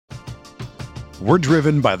We're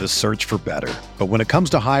driven by the search for better. But when it comes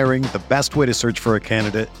to hiring, the best way to search for a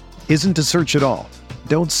candidate isn't to search at all.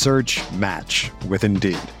 Don't search, match with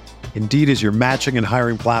Indeed. Indeed is your matching and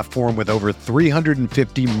hiring platform with over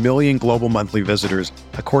 350 million global monthly visitors,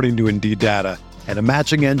 according to Indeed data, and a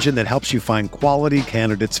matching engine that helps you find quality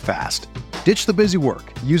candidates fast. Ditch the busy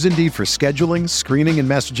work. Use Indeed for scheduling, screening, and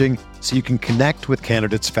messaging so you can connect with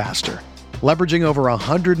candidates faster. Leveraging over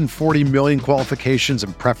 140 million qualifications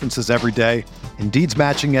and preferences every day, Indeed's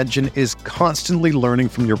matching engine is constantly learning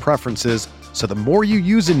from your preferences, so the more you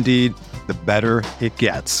use Indeed, the better it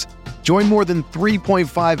gets. Join more than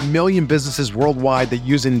 3.5 million businesses worldwide that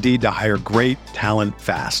use Indeed to hire great talent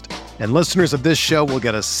fast. And listeners of this show will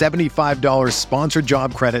get a $75 sponsored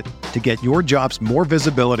job credit to get your jobs more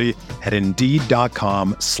visibility at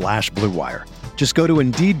Indeed.com/Blue Wire. Just go to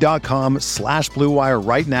Indeed.com/Blue Wire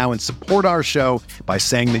right now and support our show by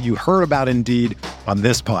saying that you heard about Indeed on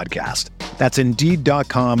this podcast. That's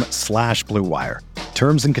Indeed.com/Blue Wire.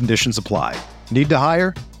 Terms and conditions apply. Need to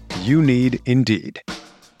hire? You need Indeed.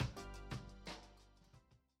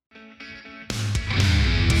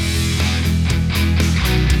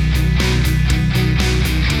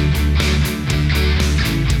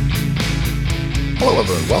 Hello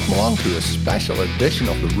everyone, welcome along to a special edition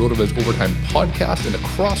of the RotoViz Overtime Podcast and a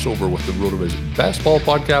crossover with the RotoViz Best Ball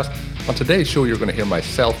Podcast. On today's show, you're going to hear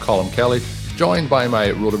myself, Colin Kelly, joined by my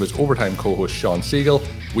RotoViz Overtime co-host, Sean Siegele.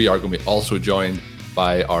 We are going to be also joined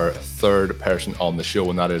by our third person on the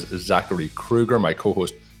show, and that is Zachary Krueger, my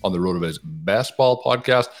co-host on the RotoViz Best Ball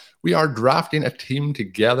Podcast. We are drafting a team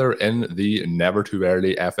together in the Never Too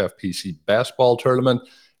Early FFPC Best Ball Tournament.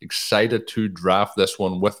 Excited to draft this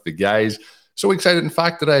one with the guys. So excited, in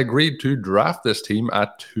fact, that I agreed to draft this team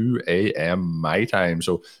at 2 a.m. my time.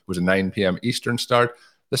 So it was a 9 p.m. Eastern start.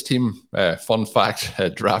 This team, fun fact,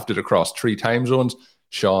 drafted across 3 time zones.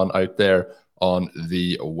 Sean out there on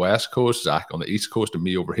the West Coast, Zach on the East Coast, and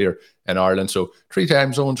me over here in Ireland. So 3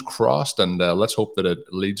 time zones crossed, and let's hope that it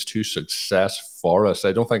leads to success for us.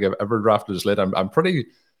 I don't think I've ever drafted this late. I'm pretty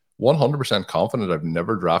 100% confident I've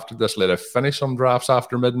never drafted this late. I've finished some drafts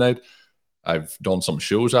after midnight. I've done some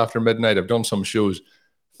shows after midnight. I've done some shows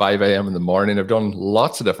 5 a.m. in the morning. I've done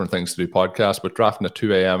lots of different things to do podcasts, but drafting at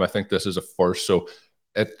 2 a.m., I think this is a first, so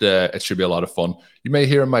it should be a lot of fun. You may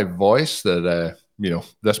hear in my voice that,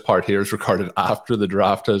 this part here is recorded after the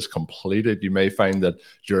draft has completed. You may find that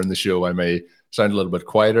during the show I may sound a little bit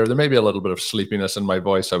quieter. There may be a little bit of sleepiness in my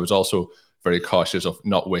voice. I was also very cautious of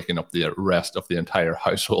not waking up the rest of the entire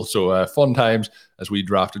household. So fun times as we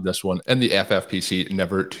drafted this one in the FFPC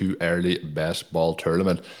Never Too Early Best Ball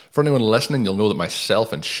Tournament. For anyone listening, you'll know that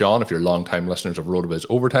myself and Sean, if you're longtime listeners of RotoViz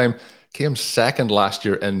Overtime, came second last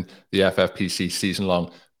year in the FFPC season-long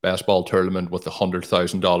Best Ball Tournament with the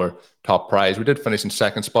 $100,000 top prize. We did finish in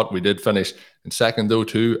second spot. We did finish in second, though,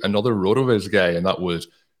 to another RotoViz guy, and that was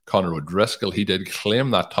Connor O'Driscoll. He did claim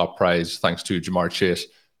that top prize thanks to Jamar Chase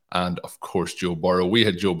and, of course, Joe Burrow. We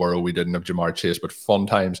had Joe Burrow. We didn't have Jamar Chase, but fun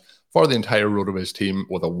times for the entire RotoViz team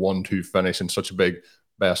with a 1-2 finish in such a big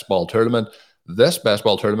best ball tournament. This best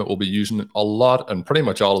ball tournament will be using a lot and pretty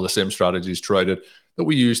much all of the same strategies throughout it that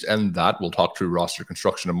we used in that. We'll talk through roster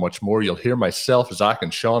construction and much more. You'll hear myself, Zach,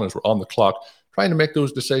 and Sean as we're on the clock trying to make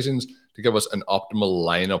those decisions to give us an optimal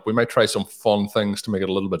lineup. We might try some fun things to make it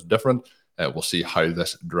a little bit different. We'll see how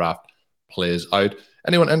this draft plays out.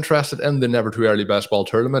 Anyone interested in the Never Too Early Best Ball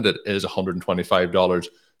Tournament, it is $125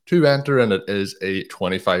 to enter, and it is a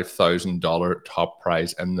 $25,000 top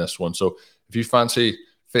prize in this one. So if you fancy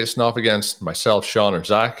facing off against myself, Sean, or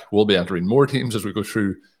Zach, we'll be entering more teams as we go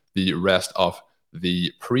through the rest of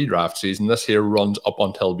the pre-draft season. This here runs up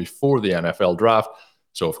until before the NFL draft.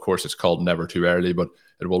 So, of course, it's called Never Too Early, but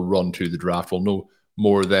it will run to the draft. We'll know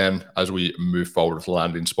more then as we move forward with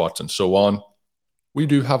landing spots and so on. We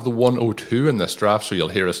do have the 102 in this draft, so you'll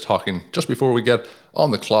hear us talking just before we get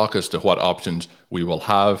on the clock as to what options we will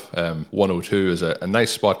have. 102 is a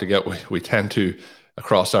nice spot to get. We tend to,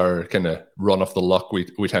 across our kind of run of the luck, we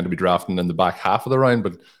tend to be drafting in the back half of the round,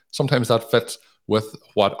 but sometimes that fits with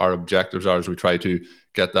what our objectives are as we try to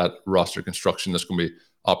get that roster construction that's going to be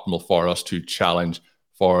optimal for us to challenge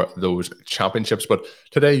for those championships. But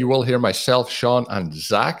today you will hear myself, Sean, and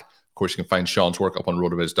Zach. Of course, you can find Sean's work up on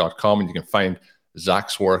rotoviz.com, and you can find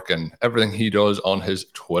Zach's work and everything he does on his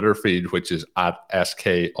Twitter feed, which is at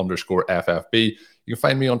 @SK_FFB. You can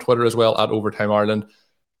find me on Twitter as well, at Overtime Ireland.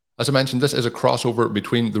 As I mentioned, this is a crossover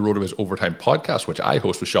between the RotoViz Overtime podcast, which I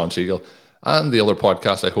host with Sean Siegele, and the other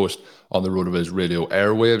podcast I host on the RotoViz radio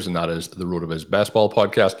airwaves, and that is the RotoViz Best Ball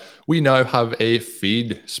podcast. We now have a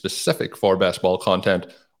feed specific for best ball content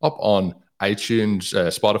up on iTunes,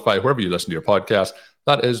 Spotify, wherever you listen to your podcast.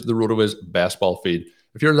 That is the RotoViz Best Ball feed.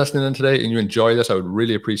 If you're listening in today and you enjoy this, I would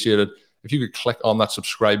really appreciate it if you could click on that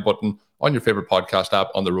subscribe button on your favorite podcast app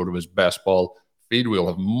on the RotoViz Best Ball feed. We'll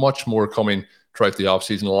have much more coming throughout the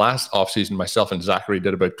offseason. Last offseason, myself and Zachary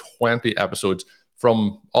did about 20 episodes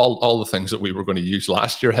from all the things that we were going to use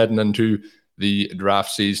last year heading into the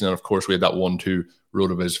draft season. And of course, we had that 1-2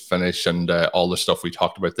 RotoViz finish, and all the stuff we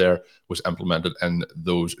talked about there was implemented in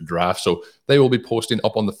those drafts. So they will be posting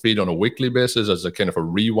up on the feed on a weekly basis as a kind of a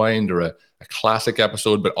rewind or a classic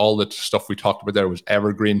episode. But all the stuff we talked about there was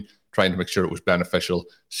evergreen, trying to make sure it was beneficial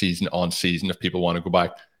season on season if people want to go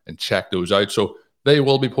back and check those out. So they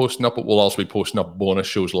will be posting up, but we'll also be posting up bonus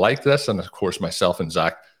shows like this. And of course, myself and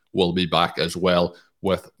Zach will be back as well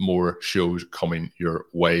with more shows coming your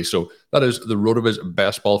way. So that is the RotoViz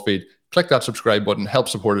Best Ball feed. Click that subscribe button, help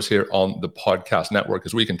support us here on the podcast network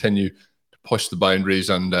as we continue to push the boundaries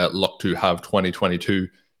and look to have 2022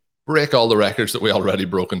 break all the records that we already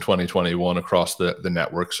broke in 2021 across the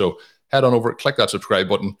network. So head on over, click that subscribe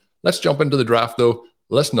button. Let's jump into the draft though.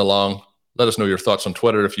 Listen along. Let us know your thoughts on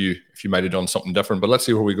Twitter if you might have done something different. But let's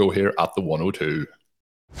see where we go here at the 102.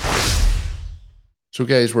 So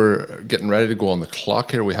guys, we're getting ready to go on the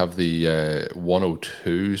clock here. We have the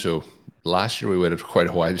 102. So last year we waited quite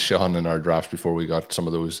a while, Sean, in our draft before we got some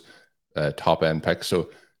of those top end picks. So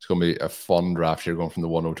it's going to be a fun draft here going from the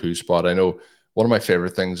 102 spot. I know one of my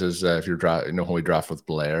favorite things is if you're when we draft with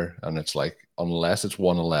Blair, and it's like, unless it's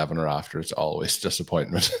 111 or after, it's always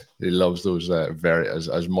disappointment. He loves those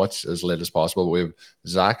as much as late as possible. But we have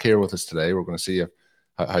Zach here with us today. We're going to see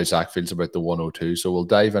how Zach feels about the 102. So we'll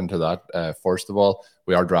dive into that. First of all,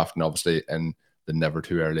 we are drafting obviously in the never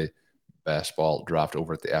too early best ball draft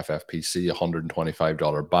over at the FFPC,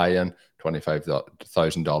 $125 buy-in,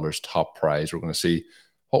 $25,000 top prize. We're going to see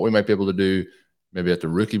what we might be able to do maybe at the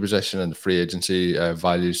rookie position and the free agency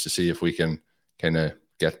values to see if we can kind of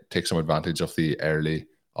take some advantage of the early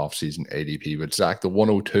off-season ADP. But Zach, the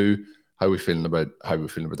 102, how are we feeling about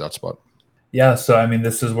that spot? Yeah, so I mean,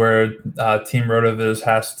 this is where Team RotoViz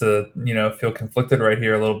has to, feel conflicted right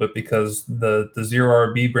here a little bit, because the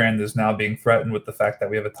zero RB brand is now being threatened with the fact that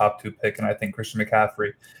we have a top 2 pick, and I think Christian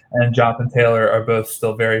McCaffrey and Jonathan Taylor are both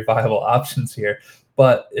still very viable options here.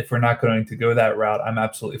 But if we're not going to go that route, I'm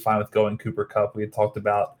absolutely fine with going Cooper Kupp. We had talked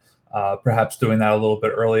about perhaps doing that a little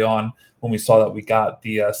bit early on when we saw that we got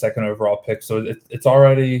the second overall pick. So it's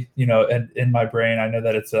already, in my brain. I know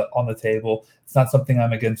that it's on the table. It's not something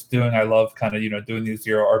I'm against doing. I love kind of, doing these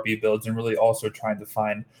zero RB builds and really also trying to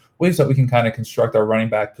find ways that we can kind of construct our running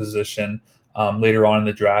back position later on in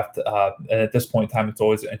the draft. And at this point in time, it's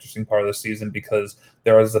always an interesting part of the season because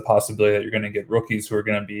there is the possibility that you're going to get rookies who are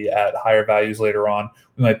going to be at higher values later on.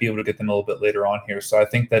 We might be able to get them a little bit later on here. So I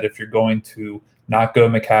think that if you're going to not go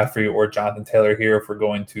McCaffrey or Jonathan Taylor here, if we're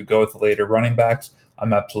going to go with the later running backs,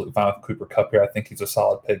 I'm absolutely fine with Cooper Kupp here. I think he's a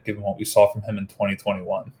solid pick given what we saw from him in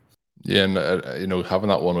 2021. Yeah, and having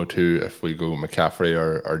that 102, if we go McCaffrey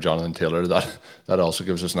or Jonathan Taylor, that also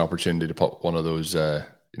gives us an opportunity to put one of those,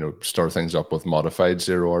 stir things up with modified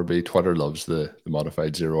zero RB. Twitter loves the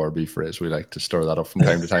modified zero RB phrase. We like to stir that up from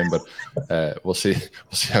time to time, but we'll see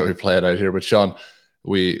how we play it out here. But Sean,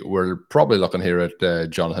 we're probably looking here at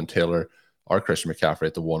Jonathan Taylor or Christian McCaffrey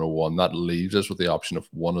at the 101. That leaves us with the option of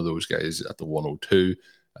one of those guys at the 102,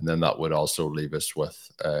 and then that would also leave us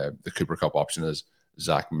with the Cooper Kupp option, as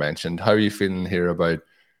Zach mentioned. How are you feeling here about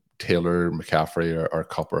Taylor, McCaffrey, or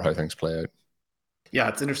Kupp, or how things play out? Yeah,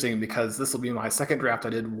 it's interesting because this will be my second draft. I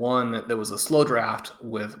did one that was a slow draft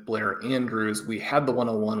with Blair Andrews. We had the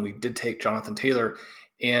 101. We did take Jonathan Taylor,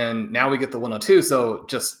 and now we get the 102. So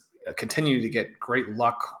just continue to get great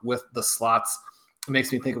luck with the slots. It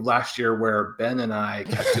makes me think of last year where Ben and I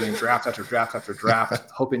kept doing draft after draft after draft,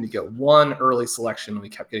 hoping to get one early selection. We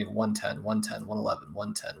kept getting 110, 110, 111,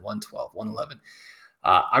 110, 112, 111.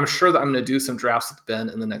 I'm sure that I'm going to do some drafts with Ben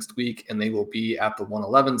in the next week, and they will be at the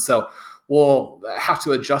 111. So we'll have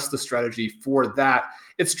to adjust the strategy for that.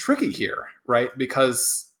 It's tricky here, right?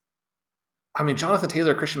 Because, I mean, Jonathan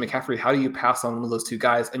Taylor, Christian McCaffrey, how do you pass on one of those two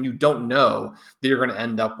guys? And you don't know that you're going to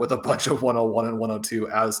end up with a bunch of 101 and 102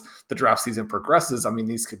 as the draft season progresses. I mean,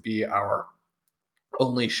 these could be our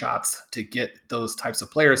only shots to get those types of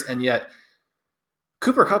players. And yet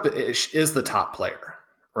Cooper Kupp is the top player,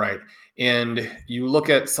 right? And you look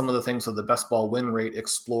at some of the things with the best ball win rate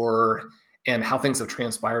explorer and how things have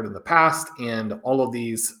transpired in the past, and all of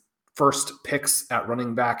these first picks at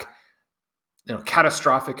running back,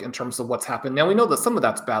 catastrophic in terms of what's happened. Now we know that some of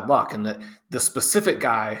that's bad luck, and that the specific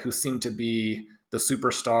guy who seemed to be the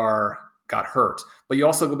superstar got hurt. But you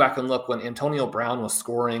also go back and look when Antonio Brown was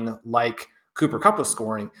scoring like Cooper Kupp was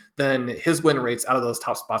scoring, then his win rates out of those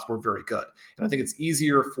top spots were very good. And I think it's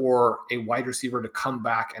easier for a wide receiver to come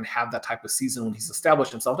back and have that type of season when he's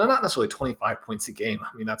established himself. Now, not necessarily 25 points a game.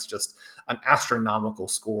 I mean, that's just an astronomical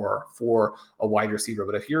score for a wide receiver.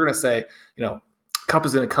 But if you're going to say, Kupp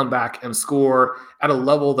is going to come back and score at a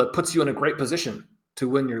level that puts you in a great position to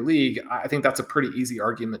win your league, I think that's a pretty easy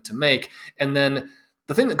argument to make. And then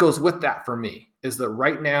the thing that goes with that for me is that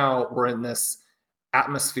right now we're in this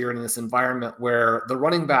atmosphere and in this environment where the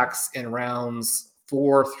running backs in rounds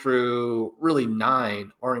 4 through really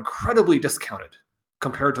 9 are incredibly discounted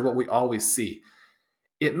compared to what we always see.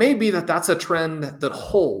 It may be that that's a trend that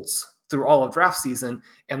holds through all of draft season,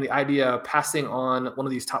 and the idea of passing on one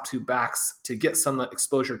of these top 2 backs to get some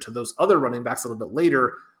exposure to those other running backs a little bit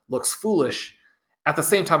later looks foolish. At the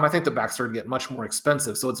same time, I think the backs are going to get much more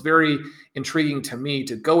expensive. So it's very intriguing to me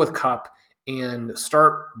to go with Kupp and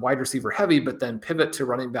start wide receiver heavy, but then pivot to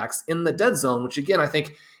running backs in the dead zone, which again, I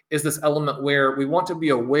think is this element where we want to be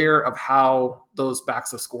aware of how those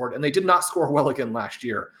backs have scored. And they did not score well again last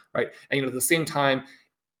year, right? And at the same time,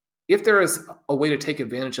 if there is a way to take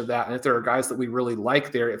advantage of that, and if there are guys that we really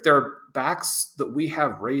like there, if there are backs that we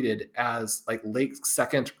have rated as like late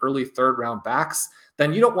second, early third round backs,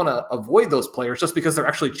 then you don't want to avoid those players just because they're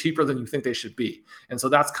actually cheaper than you think they should be. And so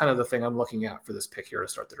that's kind of the thing I'm looking at for this pick here to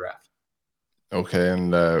start the draft. Okay,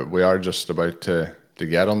 and we are just about to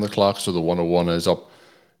get on the clock, so the 101 is up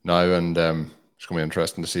now, and it's going to be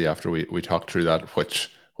interesting to see after we talk through that which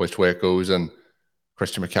way it goes. And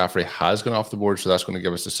Christian McCaffrey has gone off the board, so that's going to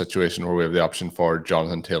give us a situation where we have the option for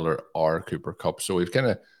Jonathan Taylor or Cooper Kupp. So we've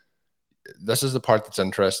this is the part that's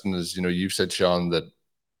interesting, is you've said, Sean, that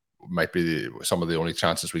might be some of the only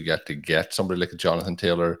chances we get to get somebody like a Jonathan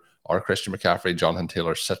Taylor or Christian McCaffrey. Jonathan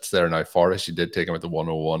Taylor sits there now for us. You did take him at the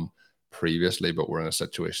 101 previously, but we're in a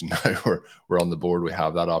situation now where we're on the board. We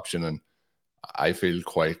have that option, and I feel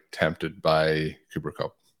quite tempted by Cooper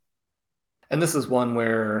Kupp. And this is one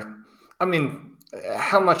where,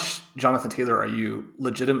 how much Jonathan Taylor are you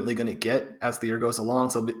legitimately going to get as the year goes along?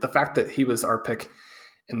 So the fact that he was our pick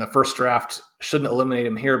in the first draft shouldn't eliminate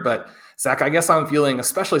him here. But Zach, I guess I'm feeling,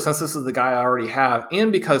 especially since this is the guy I already have,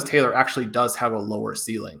 and because Taylor actually does have a lower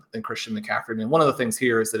ceiling than Christian McCaffrey. One of the things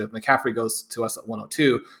here is that if McCaffrey goes to us at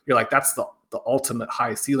 102, you're like, that's the ultimate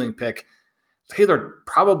high ceiling pick. Taylor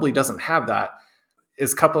probably doesn't have that.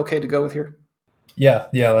 Is Kupp okay to go with here? Yeah.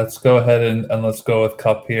 Let's go ahead and let's go with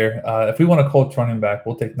Kupp here. If we want a Colts running back,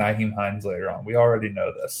 we'll take Nyheim Hines later on. We already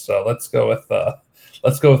know this, so let's go with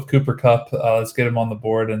Cooper Kupp. Let's get him on the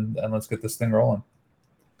board and let's get this thing rolling.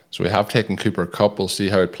 So we have taken Cooper Kupp. We'll see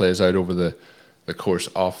how it plays out over the course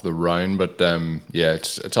of the round. But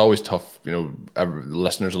it's always tough.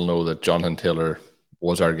 Listeners will know that Jonathan Taylor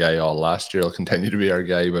was our guy all last year. He'll continue to be our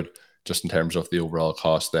guy, but just in terms of the overall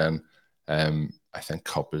cost, then I think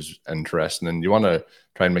Kupp is interesting. And you want to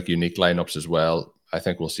try and make unique lineups as well. I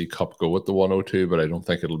think we'll see Kupp go with the 102, but I don't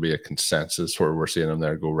think it'll be a consensus where we're seeing him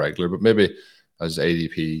there go regular. But maybe as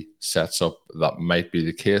ADP sets up, that might be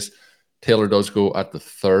the case. Taylor does go at the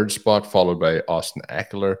 3rd spot, followed by Austin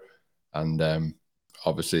Eckler. And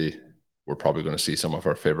obviously, we're probably going to see some of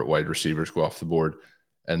our favorite wide receivers go off the board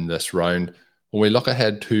in this round. When we look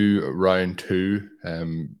ahead to round 2,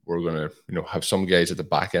 we're going to have some guys at the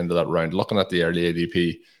back end of that round. Looking at the early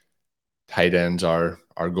ADP, tight ends are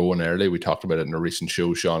going early. We talked about it in a recent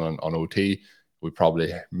show, Sean, on OT. We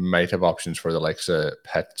probably might have options for the likes of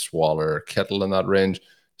Pitts, Waller, Kittle in that range.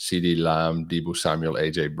 CD Lamb, Deebo Samuel,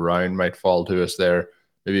 AJ Brown might fall to us there.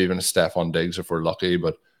 Maybe even a Stephon Diggs if we're lucky,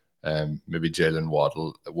 but maybe Jalen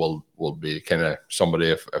Waddle will be kind of somebody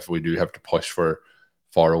if we do have to push for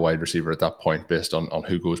a wide receiver at that point based on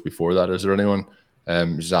who goes before that. Is there anyone,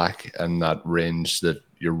 Zach, in that range that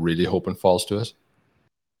you're really hoping falls to us?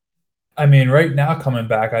 Right now coming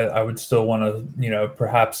back, I would still want to,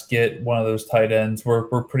 perhaps get one of those tight ends.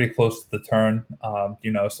 We're pretty close to the turn,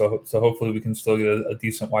 so hopefully we can still get a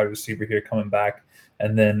decent wide receiver here coming back,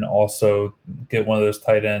 and then also get one of those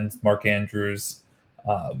tight ends, Mark Andrews.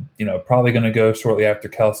 Probably going to go shortly after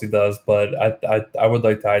Kelsey does, but I would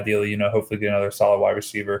like to ideally, hopefully get another solid wide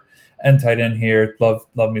receiver and tight end here. Love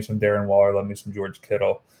me some Darren Waller, love me some George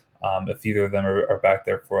Kittle. If either of them are back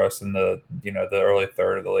there for us in the early 3rd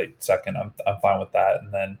or the late 2nd, I'm fine with that.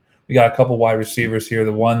 And then we got a couple wide receivers here.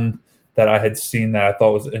 The one that I had seen that I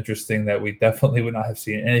thought was interesting that we definitely would not have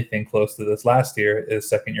seen anything close to this last year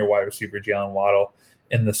is 2nd-year wide receiver Jalen Waddle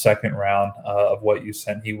in the 2nd round of what you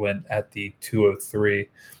sent. He went at the 203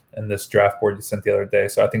 in this draft board you sent the other day.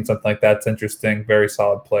 So I think something like that's interesting. Very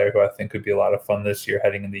solid player who I think could be a lot of fun this year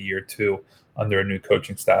heading into year 2 under a new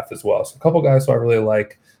coaching staff as well. So a couple guys who I really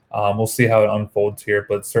like. We'll see how it unfolds here,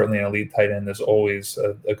 but certainly an elite tight end is always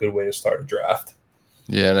a good way to start a draft.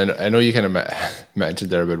 Yeah, and I know you kind of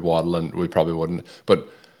mentioned there about Waddle, and we probably wouldn't, but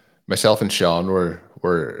myself and Sean were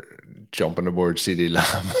jumping aboard CD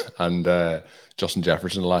Lamb and Justin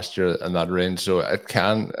Jefferson last year in that range, so it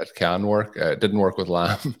can work. It didn't work with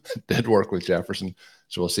Lamb, it did work with Jefferson,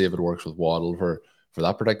 so we'll see if it works with Waddle for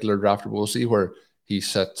that particular draft. But we'll see where he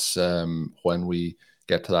sits when we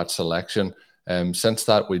get to that selection. Since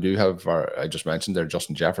that, we do have I just mentioned there,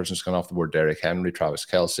 Justin Jefferson's gone off the board, Derrick Henry, Travis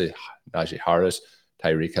Kelce, Najee Harris,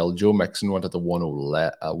 Tyreek Hill. Joe Mixon went at the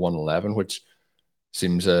 111, which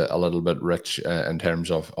seems a little bit rich in terms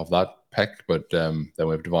of that pick. But then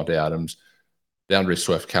we have Devontae Adams, DeAndre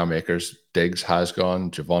Swift, Cam Akers, Diggs has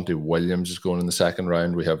gone, Javonte Williams is going in the second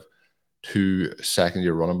round. We have 2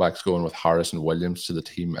 second-year running backs going with Harris and Williams to the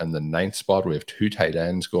team in the 9th spot. We have 2 tight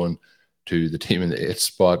ends going to the team in the 8th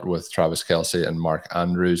spot with Travis Kelce and Mark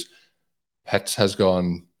Andrews. Pitts has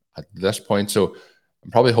gone at this point. So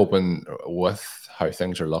I'm probably hoping with how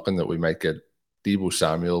things are looking that we might get Deebo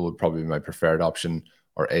Samuel would probably be my preferred option,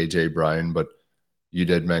 or AJ Brown. But you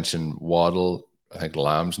did mention Waddle. I think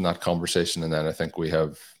Lamb's in that conversation. And then I think we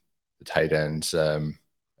have the tight ends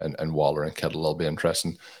and Waller and Kittle will be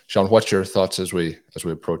interesting. Sean, what's your thoughts as we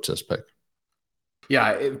approach this pick?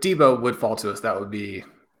 Yeah, if Deebo would fall to us, that would be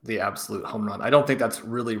the absolute home run. I don't think that's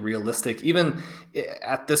really realistic. Even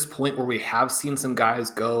at this point where we have seen some guys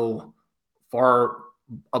go far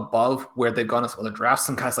above where they've gone as well in the draft,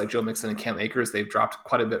 some guys like Joe Mixon and Cam Akers, they've dropped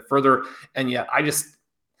quite a bit further. And yet I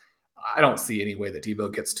don't see any way that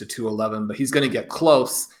Deebo gets to 211, but he's going to get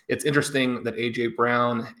close. It's interesting that AJ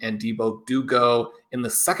Brown and Deebo do go in the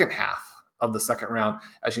second half of the second round.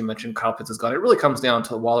 As you mentioned, Kyle Pitts is gone. It really comes down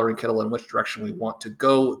to Waller and Kittle and which direction we want to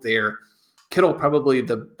go there. Kittle, probably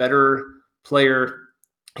the better player.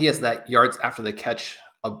 He has that yards after the catch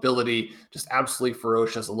ability, just absolutely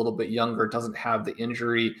ferocious, a little bit younger, doesn't have the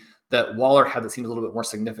injury that Waller had that seemed a little bit more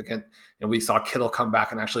significant. And we saw Kittle come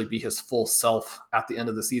back and actually be his full self at the end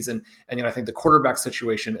of the season. And I think the quarterback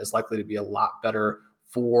situation is likely to be a lot better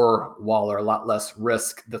for Waller, a lot less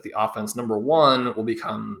risk that the offense, number one, will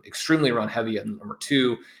become extremely run heavy, and number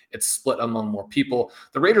two, it's split among more people.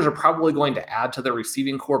 The Raiders are probably going to add to their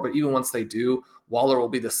receiving core, but even once they do, Waller will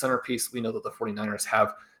be the centerpiece. We know that the 49ers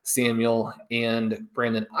have Samuel and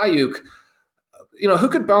Brandon Ayuk, who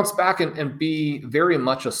could bounce back and be very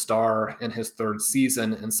much a star in his third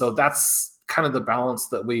season. And so that's kind of the balance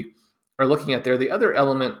that we are looking at there. The other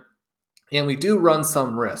element, and we do run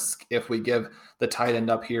some risk if we give the tight end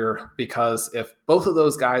up here, because if both of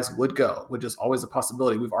those guys would go, which is always a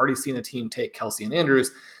possibility, we've already seen a team take Kelce and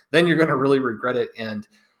Andrews, then you're going to really regret it and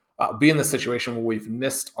be in the situation where we've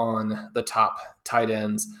missed on the top tight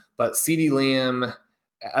ends. But CeeDee Lamb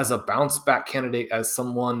as a bounce back candidate, as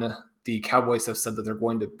someone the Cowboys have said that they're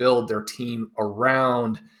going to build their team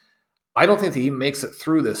around, I don't think that he makes it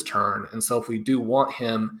through this turn. And so if we do want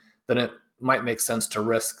him, then it might make sense to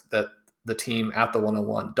risk that the team at the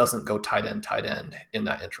 101 doesn't go tight end in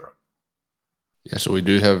that interim. Yeah, so we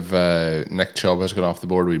do have Nick Chubb has gone off the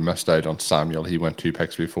board. We missed out on Samuel. He went 2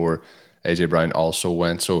 picks before AJ Brown also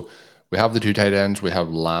went. So we have the 2 tight ends. We have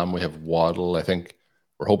Lamb. We have Waddle. I think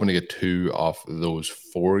we're hoping to get 2 of those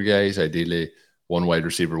 4 guys. Ideally, 1 wide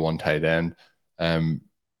receiver, 1 tight end. I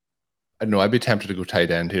don't know. I'd be tempted to go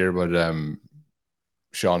tight end here, but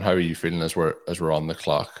Sean, how are you feeling as we're on the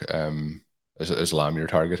clock? Is Lamb your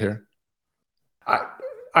target here?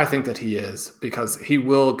 I think that he is, because he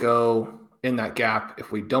will go in that gap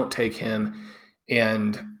if we don't take him.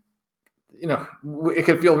 And, it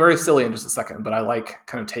could feel very silly in just a second, but I like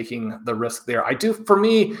kind of taking the risk there. I do. For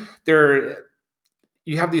me,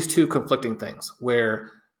 you have these 2 conflicting things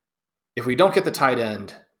where if we don't get the tight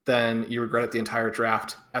end, then you regret it the entire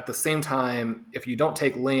draft. At the same time, if you don't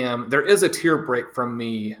take Lamb, there is a tier break from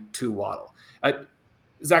me to Waddle.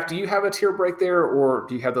 Zach, do you have a tier break there, or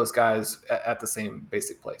do you have those guys at the same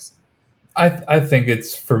basic place? I think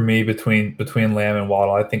it's, for me, between Lamb and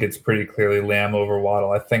Waddle. I think it's pretty clearly Lamb over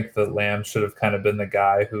Waddle. I think that Lamb should have kind of been the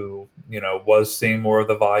guy who, was seeing more of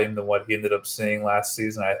the volume than what he ended up seeing last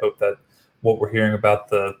season. I hope that what we're hearing about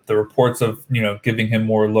the reports of, giving him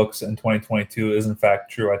more looks in 2022 is in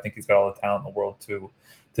fact true. I think he's got all the talent in the world to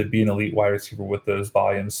be an elite wide receiver with those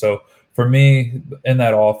volumes. So for me, in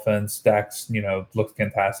that offense, Dax, looked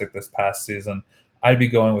fantastic this past season. I'd be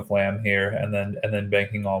going with Lamb here and then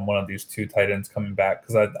banking on one of these 2 tight ends coming back,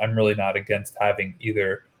 because I'm really not against having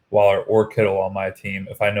either Waller or Kittle on my team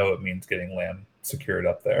if I know it means getting Lamb secured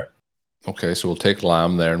up there. Okay, so we'll take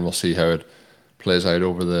Lamb there and we'll see how it plays out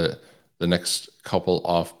over the next couple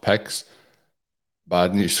of picks.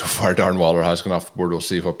 bad news so far. Darren Waller has gone off the board. We'll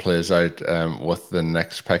see what plays out with the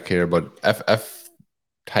next pick here. But if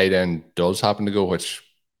tight end does happen to go, which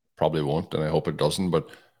probably won't, and I hope it doesn't, but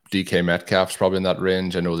DK Metcalf's probably in that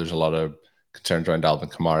range. I know there's a lot of concerns around Alvin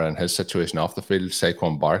Kamara and his situation off the field.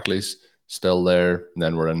 Saquon Barkley's still there. And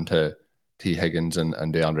then we're into T. Higgins and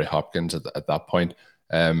DeAndre Hopkins at that point.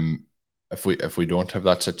 If we don't have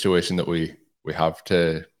that situation that we have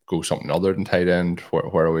to go something other than tight end,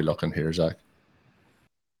 where are we looking here, Zach?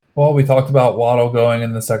 Well, we talked about Waddle going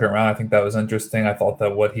in the second round. I think that was interesting. I thought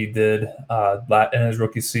that what he did in his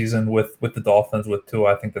rookie season with the Dolphins with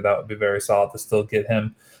Tua, I think that would be very solid to still get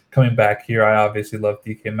him coming back here. I obviously love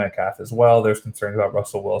DK Metcalf as well. There's concerns about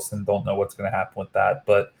Russell Wilson. Don't know what's going to happen with that.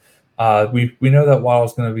 But we know that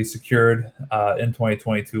Waddle's going to be secured in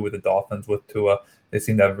 2022 with the Dolphins with Tua. They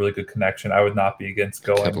seem to have a really good connection. I would not be against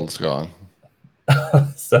going. Kittle's gone.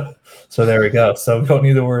 So there we go. So we don't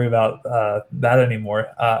need to worry about that anymore.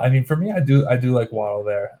 I mean, for me, I do like Waddle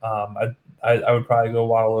there. I would probably go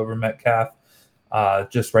Waddle over Metcalf.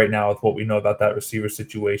 Just right now with what we know about that receiver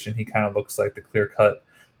situation, he kind of looks like the clear-cut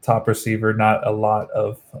top receiver. Not a lot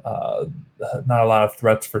of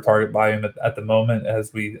threats for target volume at the moment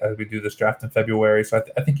as we do this draft in February. So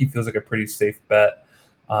I think he feels like a pretty safe bet.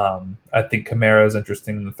 I think Kamara is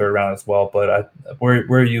interesting in the third round as well, but where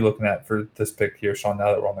are you looking at for this pick here, Sean,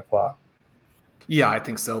 now that we're on the clock? Yeah, I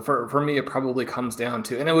think so. For me, it probably comes down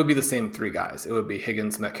to, and it would be the same three guys. It would be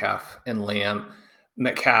Higgins, Metcalf, and Lamb.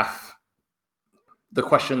 Metcalf, the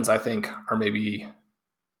questions I think are maybe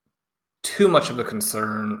too much of a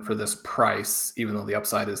concern for this price, even though the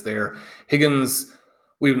upside is there. Higgins,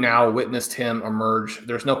 we've now witnessed him emerge.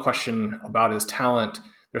 There's no question about his talent.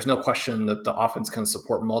 There's no question that the offense can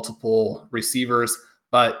support multiple receivers,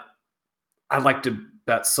 but I'd like to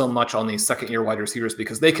bet so much on these second-year wide receivers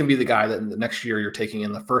because they can be the guy that in the next year you're taking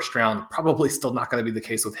in the first round. Probably still not going to be the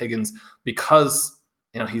case with Higgins because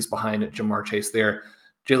he's behind Jamar Chase there.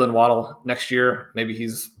 Jalen Waddle next year, maybe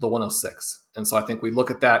he's the 106. And so I think we look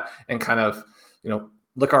at that and kind of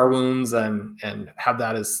lick our wounds and have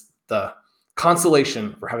that as the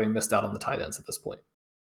consolation for having missed out on the tight ends at this point.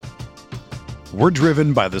 We're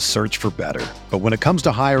driven by the search for better. But when it comes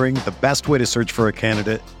to hiring, the best way to search for a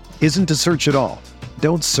candidate isn't to search at all.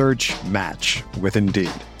 Don't search, match with Indeed.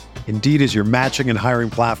 Indeed is your matching and hiring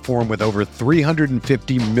platform with over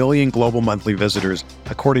 350 million global monthly visitors,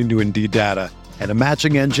 according to Indeed data, and a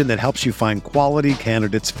matching engine that helps you find quality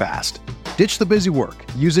candidates fast. Ditch the busy work.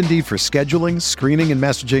 Use Indeed for scheduling, screening, and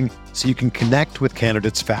messaging so you can connect with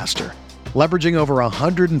candidates faster. Leveraging over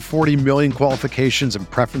 140 million qualifications and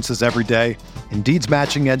preferences every day, Indeed's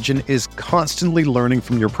matching engine is constantly learning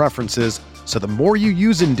from your preferences, so the more you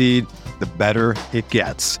use Indeed, the better it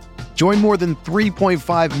gets. Join more than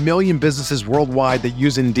 3.5 million businesses worldwide that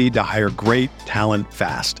use Indeed to hire great talent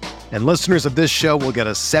fast. And listeners of this show will get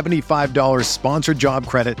a $75 sponsored job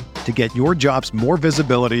credit to get your jobs more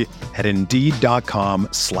visibility at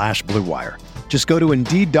Indeed.com/Blue Wire. Just go to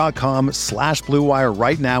Indeed.com/Blue Wire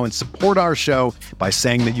right now and support our show by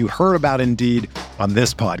saying that you heard about Indeed on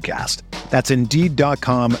this podcast. That's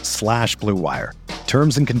Indeed.com/Blue Wire.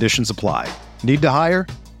 Terms and conditions apply. Need to hire?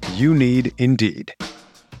 You need Indeed.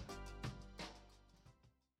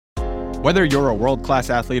 Whether you're a world-class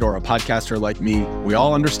athlete or a podcaster like me, we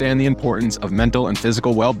all understand the importance of mental and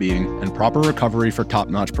physical well-being and proper recovery for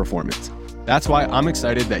top-notch performance. That's why I'm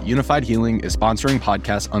excited that Unified Healing is sponsoring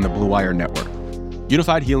podcasts on the Blue Wire Network.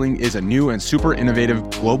 Unified Healing is a new and super innovative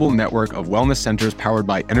global network of wellness centers powered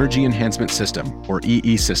by Energy Enhancement System, or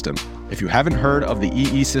EE System. If you haven't heard of the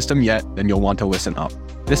EE System yet, then you'll want to listen up.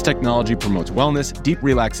 This technology promotes wellness, deep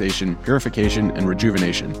relaxation, purification, and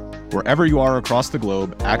rejuvenation. Wherever you are across the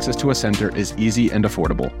globe, access to a center is easy and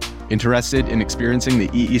affordable. Interested in experiencing the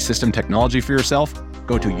EE System technology for yourself?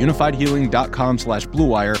 Go to unifiedhealing.com/Blue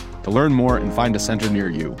Wire to learn more and find a center near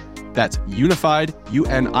you. That's unified,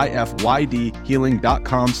 UNIFYD,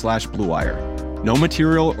 healing.com/Blue Wire. No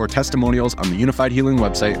material or testimonials on the Unified Healing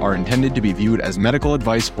website are intended to be viewed as medical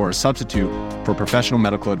advice or a substitute for professional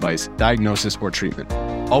medical advice, diagnosis, or treatment.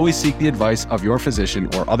 Always seek the advice of your physician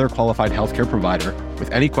or other qualified healthcare provider with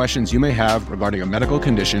any questions you may have regarding a medical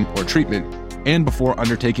condition or treatment and before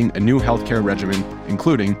undertaking a new healthcare regimen,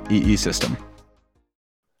 including EE System.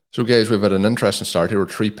 So guys, we've had an interesting start here. We're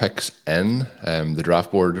 3 picks in the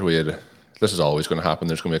draft board. This is always going to happen.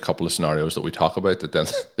 There's going to be a couple of scenarios that we talk about that then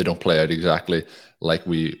they don't play out exactly like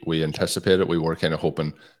we anticipated. We were kind of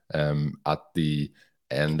hoping at the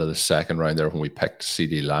end of the second round there when we picked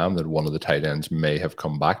CeeDee Lamb that one of the tight ends may have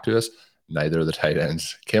come back to us. Neither of the tight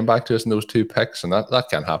ends came back to us in those 2 picks, and that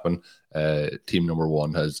can happen. Team number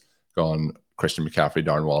 1 has gone Christian McCaffrey,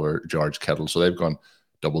 Darren Waller, George Kittle. So they've gone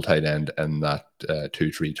double tight end in that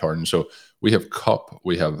 2-3 turn. So we have Kupp,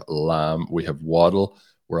 we have Lamb, we have Waddle.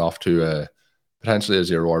 We're off to potentially a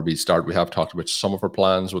 0 RB start. We have talked about some of our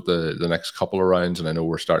plans with the next couple of rounds, and I know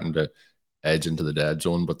we're starting to edge into the dead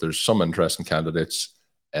zone, but there's some interesting candidates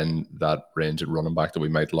in that range at running back that we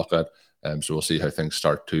might look at. So we'll see how things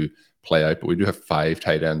start to play out. But we do have 5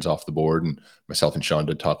 tight ends off the board, and myself and Sean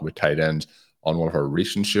did talk about tight ends on one of our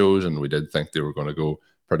recent shows, and we did think they were going to go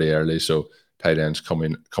pretty early. So tight ends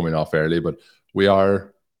coming off early, but we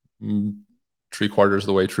are 3/4 of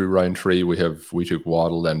the way through round 3. We took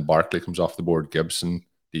Waddle, then Barkley comes off the board, Gibson,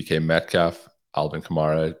 DK Metcalf, Alvin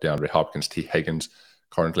Kamara, DeAndre Hopkins, T. Higgins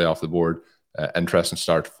currently off the board. Interesting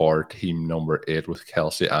start for team number 8 with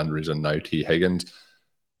Kelsey, Andrews, and now T. Higgins.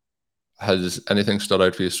 Has anything stood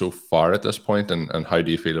out for you so far at this point, and how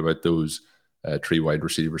do you feel about those 3 wide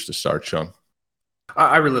receivers to start, Sean?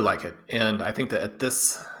 I really like it. And I think that at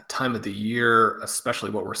this time of the year, especially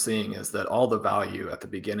what we're seeing is that all the value at the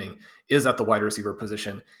beginning is at the wide receiver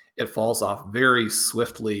position. It falls off very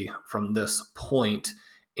swiftly from this point.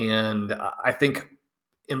 And I think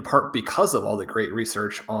in part because of all the great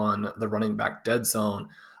research on the running back dead zone,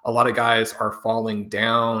 a lot of guys are falling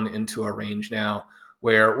down into a range now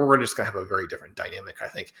where we're just going to have a very different dynamic, I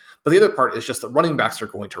think. But the other part is just that running backs are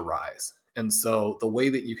going to rise. And so the way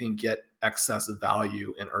that you can get excess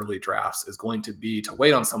value in early drafts is going to be to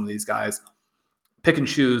wait on some of these guys, pick and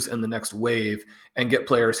choose in the next wave, and get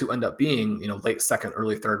players who end up being, late second,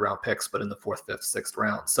 early third round picks, but in the 4th, 5th, 6th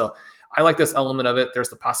round. So I like this element of it. There's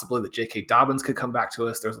the possibility that J.K. Dobbins could come back to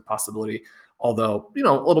us. There's a possibility, although, a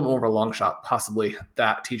little bit more of a long shot, possibly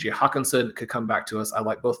that T.J. Hawkinson could come back to us. I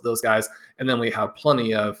like both of those guys. And then we have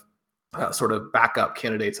plenty of sort of backup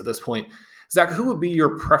candidates at this point. Zach, who would be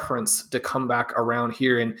your preference to come back around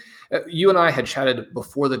here? And you and I had chatted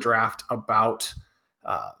before the draft about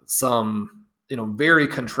some, very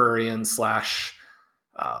contrarian /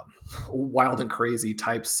 wild and crazy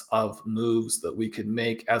types of moves that we could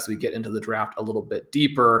make as we get into the draft a little bit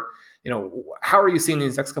deeper. How are you seeing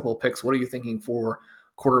these next couple of picks? What are you thinking for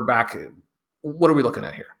quarterback? What are we looking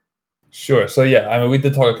at here? Sure. So yeah, we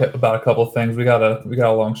did talk about a couple of things. We got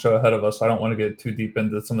a long show ahead of us, so I don't want to get too deep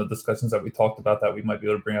into some of the discussions that we talked about that we might be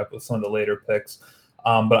able to bring up with some of the later picks.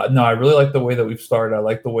 But no, I really like the way that we've started. I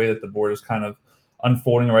like the way that the board is kind of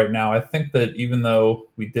unfolding right now. I think that even though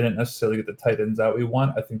we didn't necessarily get the tight ends that we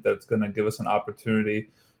want, I think that's going to give us an opportunity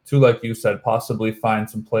to, like you said, possibly find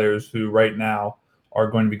some players who right now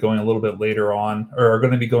are going to be going a little bit later on, or are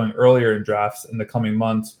going to be going earlier in drafts in the coming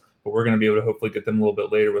months. But we're going to be able to hopefully get them a little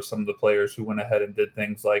bit later with some of the players who went ahead and did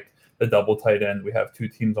things like the double tight end. We have 2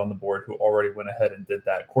 teams on the board who already went ahead and did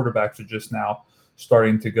that. Quarterbacks are just now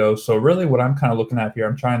starting to go. So really what I'm kind of looking at here,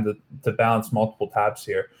 I'm trying to balance multiple tabs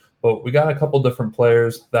here. But we got a couple different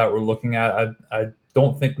players that we're looking at. I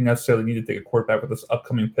don't think we necessarily need to take a quarterback with this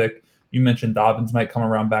upcoming pick. You mentioned Dobbins might come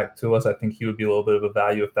around back to us. I think he would be a little bit of a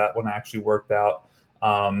value if that one actually worked out.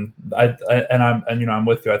 I'm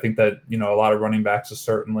with you. I think that, a lot of running backs is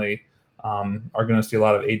certainly are going to see a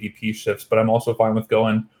lot of ADP shifts, but I'm also fine with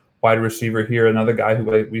going wide receiver here. Another guy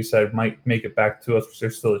who we said might make it back to us, which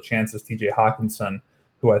there's still a chance, is TJ Hawkinson,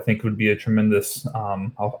 who I think would be a tremendous,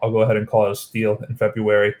 I'll go ahead and call it a steal in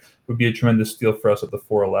February, would be a tremendous steal for us at the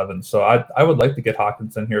 411. So I would like to get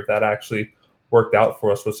Hawkinson here if that actually worked out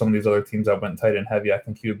for us with some of these other teams that went tight and heavy. I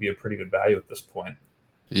think he would be a pretty good value at this point.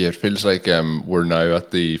 Yeah, it feels like we're now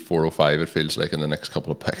at the 405. It feels like in the next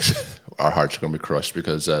couple of picks, our hearts are going to be crushed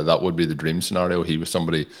because that would be the dream scenario. He was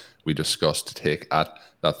somebody we discussed to take at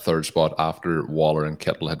that 3rd spot after Waller and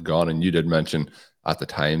Kittle had gone. And you did mention at the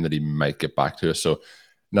time that he might get back to us. So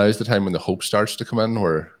now is the time when the hope starts to come in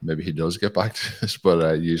where maybe he does get back to us.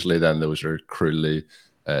 But usually then those are cruelly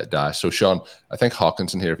dashed. So Sean, I think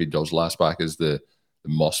Hawkinson here, if he does last back, is the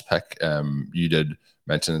must pick. You did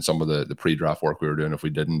mention in some of the pre-draft work we were doing, if we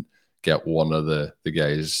didn't get one of the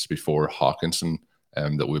guys before Hawkinson,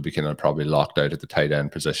 that we'd be kind of probably locked out at the tight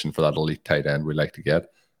end position for that elite tight end we like to get.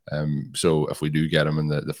 So if we do get him in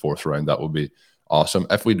the 4th round, that would be awesome.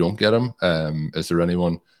 If we don't get him, is there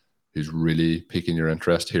anyone who's really piquing your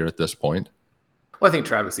interest here at this point? Well, I think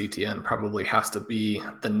Travis Etienne probably has to be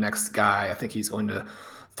the next guy. I think he's going to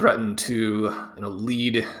threaten to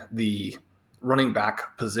lead the running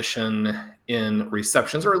back position in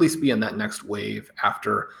receptions, or at least be in that next wave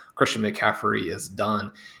after Christian McCaffrey is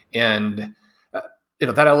done. And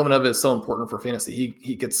that element of it is so important for fantasy.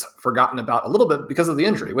 He gets forgotten about a little bit because of the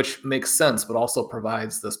injury, which makes sense, but also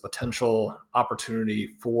provides this potential opportunity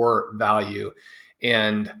for value.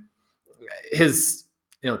 And his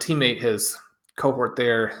teammate has cohort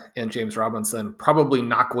there and James Robinson probably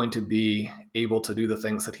not going to be able to do the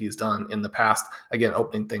things that he's done in the past. Again,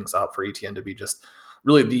 opening things up for Etienne to be just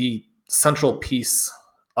really the central piece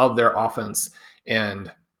of their offense.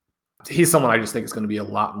 And he's someone I just think is going to be a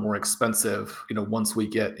lot more expensive, once we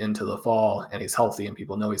get into the fall and he's healthy and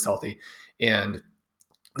people know he's healthy. And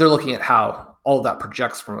they're looking at how all of that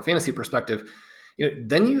projects from a fantasy perspective.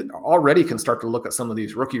 Then you already can start to look at some of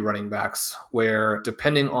these rookie running backs where,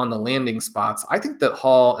 depending on the landing spots, I think that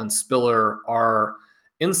Hall and Spiller are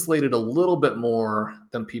insulated a little bit more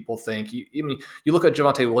than people think. You look at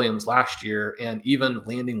Javonte Williams last year, and even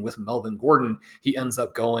landing with Melvin Gordon, he ends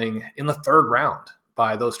up going in the 3rd round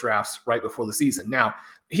by those drafts right before the season. Now,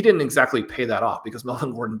 he didn't exactly pay that off because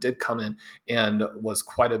Melvin Gordon did come in and was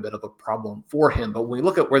quite a bit of a problem for him. But when we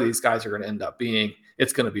look at where these guys are going to end up being,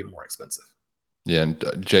 it's going to be more expensive. Yeah, and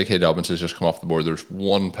J.K. Dobbins has just come off the board. There's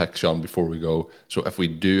one pick, Sean, before we go. So if we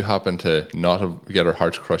do happen to not get our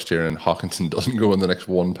hearts crushed here and Hawkinson doesn't go in the next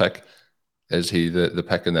one pick, is he the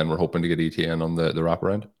pick, and then we're hoping to get Etienne on the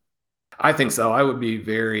wraparound? I think so. I would be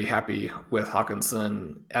very happy with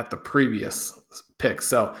Hawkinson at the previous pick.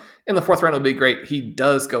 So in the 4th round, it would be great. He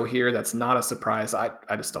does go here. That's not a surprise. I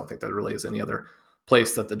just don't think there really is any other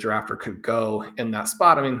place that the drafter could go in that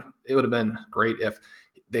spot. I mean, it would have been great if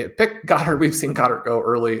they had picked Goddard. We've seen Goddard go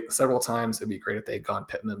early several times. It'd be great if they had gone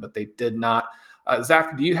Pittman, but they did not.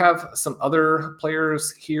 Zach, do you have some other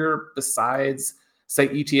players here besides, say,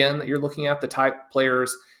 Etienne that you're looking at? The type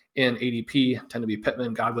players in ADP tend to be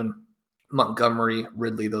Pittman, Godwin, Montgomery,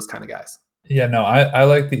 Ridley, those kind of guys. Yeah, no, I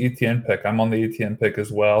like the Etienne pick. I'm on the Etienne pick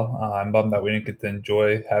as well. I'm bummed that we didn't get to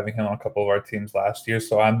enjoy having him on a couple of our teams last year.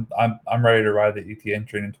 So I'm ready to ride the Etienne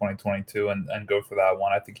train in 2022 and go for that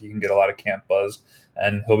one. I think he can get a lot of camp buzz,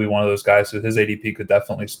 and he'll be one of those guys who his ADP could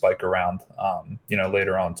definitely spike around,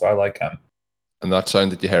 later on. So I like him. And that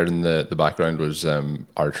sound that you heard in the background was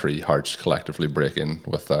our 3 hearts collectively breaking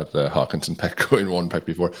with that Hawkinson pick going one pick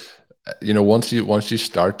before. Once you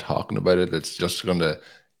start talking about it, it's just going to,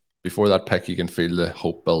 before that pick, you can feel the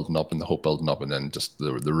hope building up, and then just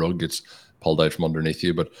the rug gets pulled out from underneath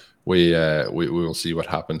you. But we will see what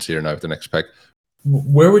happens here now with the next pick.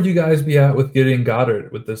 Where would you guys be at with getting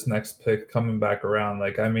Goddard with this next pick coming back around?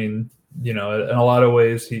 In a lot of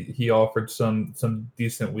ways, he offered some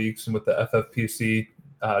decent weeks, and with the FFPC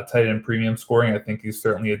tight end premium scoring, I think he's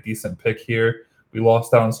certainly a decent pick here. We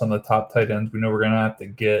lost out on some of the top tight ends. We know we're going to have to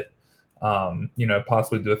get,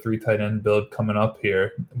 possibly do a 3 tight end build coming up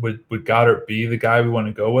here. Would Goddard be the guy we want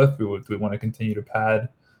to go with? Do we want to continue to pad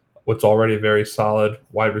what's already a very solid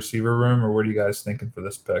wide receiver room, or what are you guys thinking for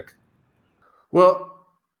this pick? Well,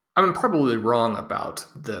 I'm probably wrong about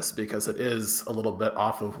this because it is a little bit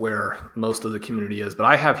off of where most of the community is, but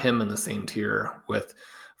I have him in the same tier with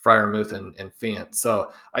Freiermuth and Fant.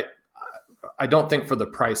 So I don't think for the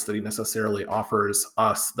price that he necessarily offers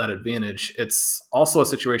us that advantage. It's also a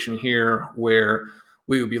situation here where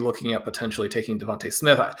we would be looking at potentially taking Devontae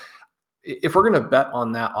Smith. If we're going to bet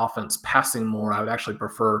on that offense passing more, I would actually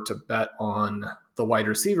prefer to bet on the wide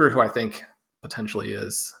receiver, who I think potentially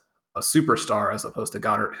is a superstar, as opposed to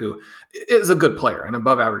Goddard, who is a good player, an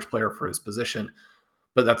above average player for his position.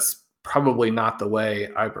 But that's probably not the way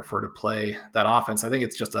I prefer to play that offense. I think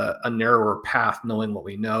it's just a narrower path, knowing what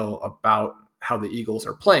we know about how the Eagles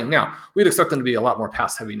are playing. Now, we'd expect them to be a lot more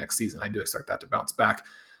pass heavy next season. I do expect that to bounce back,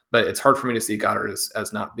 but it's hard for me to see Goddard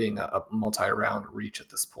as not being a multi-round reach at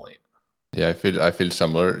this point. Yeah, I feel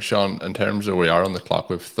similar, Sean. In terms of where we are on the clock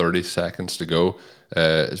with 30 seconds to go,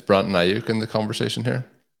 is Brandon Ayuk in the conversation here?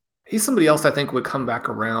 He's somebody else I think would come back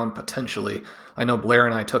around potentially. I know Blair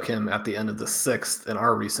and I took him at the end of the 6th in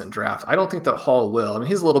our recent draft. I don't think that Hall will. I mean,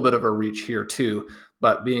 he's a little bit of a reach here too,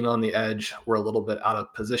 but being on the edge, we're a little bit out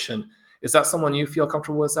of position. Is that someone you feel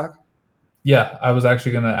comfortable with, Zach? Yeah, I was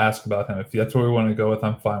actually going to ask about him. If that's where we want to go with,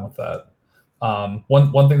 I'm fine with that.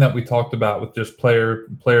 One thing that we talked about with just player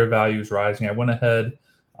values rising, I went ahead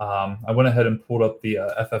and pulled up the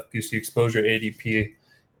FFPC exposure ADP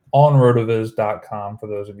on rotoviz.com for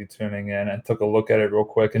those of you tuning in, and took a look at it real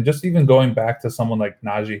quick. And just even going back to someone like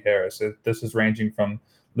Najee Harris, this is ranging from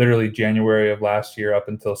literally January of last year up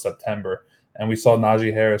until September. And we saw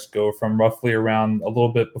Najee Harris go from roughly around a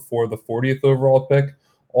little bit before the 40th overall pick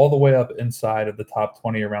all the way up inside of the top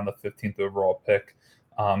 20 around the 15th overall pick.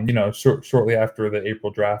 Shortly after the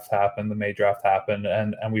April draft happened, the May draft happened,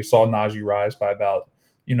 and we saw Najee rise by about,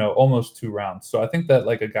 almost 2 rounds. So I think that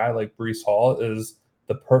like a guy like Breece Hall is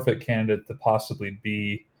the perfect candidate to possibly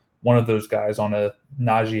be one of those guys on a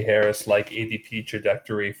Najee Harris-like ADP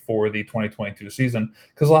trajectory for the 2022 season,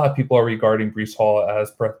 because a lot of people are regarding Breece Hall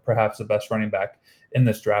as perhaps the best running back in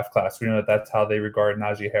this draft class. We know that that's how they regard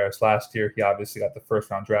Najee Harris last year. He obviously got the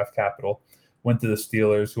first-round draft capital, went to the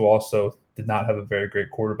Steelers, who also did not have a very great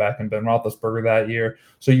quarterback in Ben Roethlisberger that year.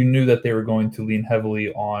 So you knew that they were going to lean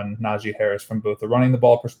heavily on Najee Harris from both the running the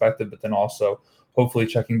ball perspective, but then also hopefully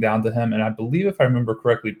checking down to him. And I believe, if I remember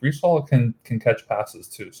correctly, Breece Hall can catch passes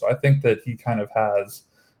too. So I think that he kind of has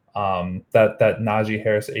that Najee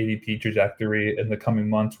Harris ADP trajectory in the coming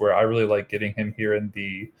months, where I really like getting him here in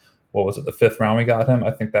the, what was it, the 5th round we got him.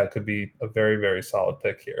 I think that could be a very, very solid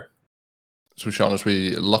pick here. So Sean, as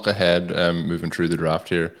we look ahead, moving through the draft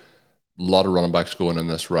here, a lot of running backs going in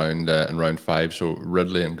this round, in round 5. So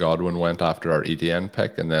Ridley and Godwin went after our ETN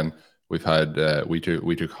pick, and then we've had we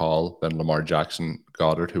took Hall, then Lamar Jackson,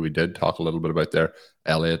 Goddard, who we did talk a little bit about there,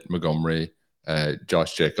 Elliott, Montgomery,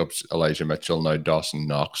 Josh Jacobs, Elijah Mitchell, now Dawson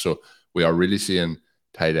Knox. So we are really seeing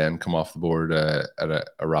tight end come off the board at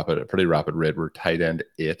a pretty rapid rate. We're tight end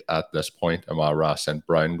 8 at this point. Amon-Ra St.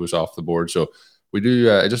 Brown goes off the board. So we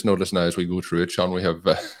do. I just noticed now as we go through it, Sean, we have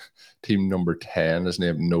team number 10 is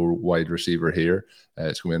named no wide receiver here.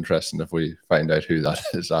 It's going to be interesting if we find out who that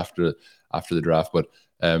is after the draft. But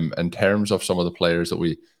in terms of some of the players that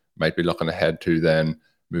we might be looking ahead to then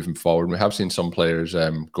moving forward, we have seen some players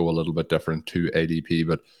go a little bit different to ADP.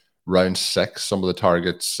 But round 6, some of the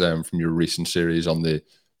targets from your recent series on the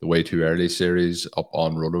Way Too Early series up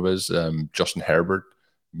on RotoViz, Justin Herbert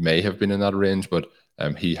may have been in that range, but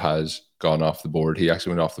he has gone off the board. He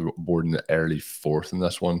actually went off the board in the early 4th in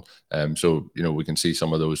this one. So, we can see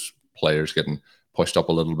some of those players getting pushed up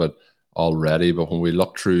a little bit already. But when we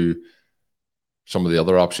look through some of the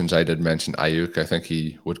other options, I did mention Ayuk. I think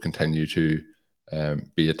he would continue to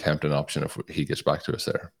be a tempting option if he gets back to us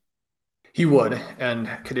there. He would, and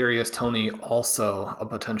Kadarius Toney also a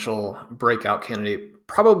potential breakout candidate,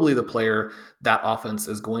 probably the player that offense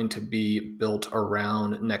is going to be built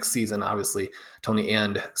around next season. Obviously, Toney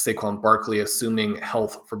and Saquon Barkley, assuming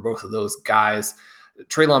health for both of those guys.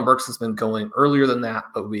 Treylon Burks has been going earlier than that,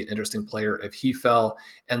 but would be an interesting player if he fell.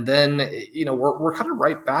 And then, we're kind of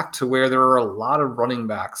right back to where there are a lot of running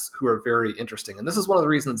backs who are very interesting. And this is one of the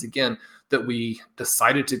reasons, again, that we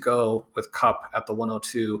decided to go with Kupp at the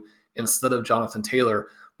 102 instead of Jonathan Taylor,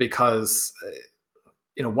 because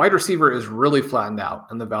wide receiver is really flattened out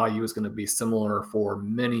and the value is going to be similar for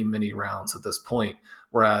many, many rounds at this point.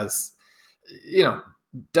 Whereas,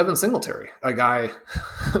 Devin Singletary, a guy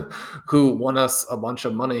who won us a bunch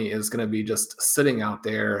of money, is going to be just sitting out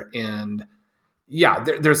there. And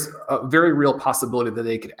there's a very real possibility that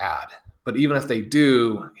they could add. But even if they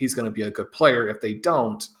do, he's going to be a good player. If they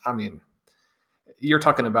don't, you're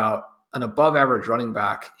talking about an above average running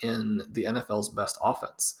back in the NFL's best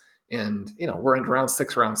offense. And, we're in round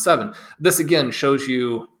 6, round 7. This again shows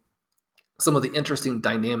you some of the interesting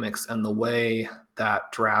dynamics and the way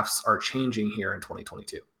that drafts are changing here in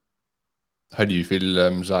 2022. How do you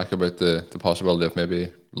feel, Zach, about the possibility of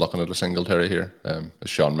maybe looking at a Singletary here? As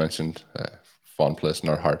Sean mentioned, fond place in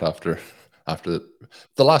our heart after the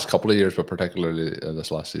last couple of years, but particularly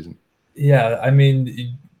this last season. Yeah,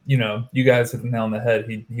 you guys hit the nail on the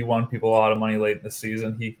head. He won people a lot of money late in the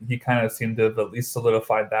season. He kind of seemed to have at least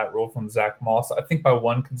solidified that role from Zach Moss. I think my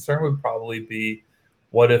one concern would probably be,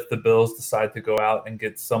 what if the Bills decide to go out and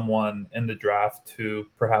get someone in the draft to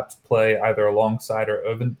perhaps play either alongside or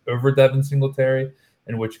over Devin Singletary,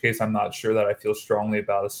 in which case I'm not sure that I feel strongly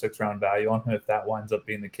about a 6th-round value on him if that winds up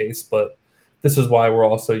being the case. But this is why we're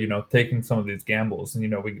also, taking some of these gambles.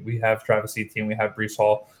 And, we have Travis Etienne, we have Breece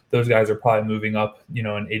Hall. Those guys are probably moving up, in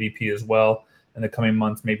ADP as well in the coming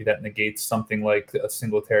months. Maybe that negates something like a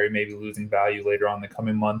Singletary maybe losing value later on in the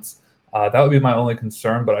coming months. That would be my only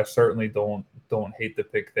concern, but I certainly don't hate the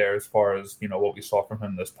pick there as far as, what we saw from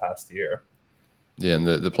him this past year. Yeah, and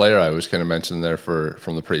the player I was kind of mentioning there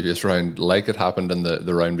from the previous round, like it happened in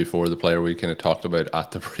the round before, the player we kind of talked about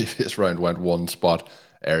at the previous round went one spot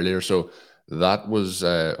earlier. So that was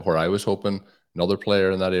where I was hoping. Another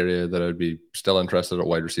player in that area that I'd be still interested at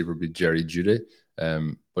wide receiver would be Jerry Jeudy.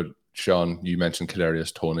 But Sean, you mentioned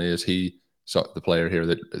Kadarius Toney. Is he the player here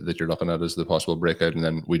that you're looking at as the possible breakout? And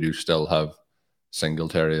then we do still have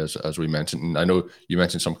Singletary, as we mentioned. And I know you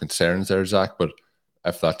mentioned some concerns there, Zach, but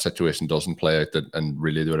if that situation doesn't play out, and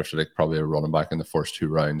really they would have to take probably a running back in the first 2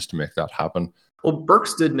 rounds to make that happen. Well,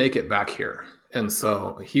 Burks did make it back here, and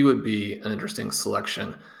so he would be an interesting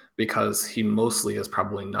selection because he mostly is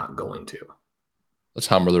probably not going to. Let's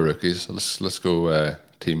hammer the rookies. Let's go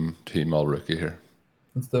team all rookie here.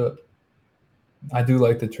 Let's do it. I do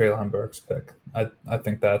like the Treylon Burks pick. I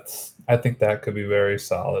think that could be very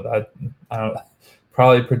solid. I don't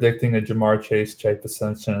probably predicting a Jamar Chase type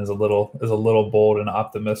ascension is a little bold and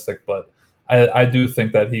optimistic, but I do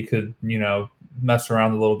think that he could, mess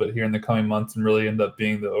around a little bit here in the coming months and really end up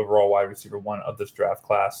being the overall wide receiver 1 of this draft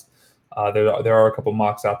class. There are a couple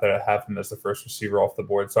mocks out there that have him as the first receiver off the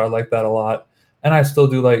board, so I like that a lot. And I still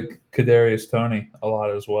do like Kadarius Toney a lot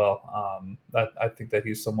as well. I think that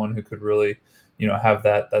he's someone who could really, have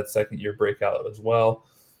that second-year breakout as well.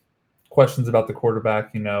 Questions about the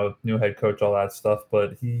quarterback, new head coach, all that stuff,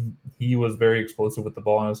 but he was very explosive with the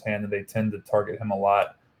ball in his hand, and they tend to target him a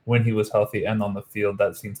lot when he was healthy and on the field.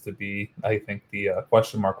 That seems to be, I think, the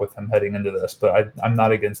question mark with him heading into this. But I'm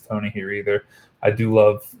not against Toney here either. I do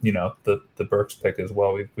love, the Burks pick as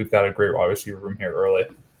well. We've got a great wide receiver room here early.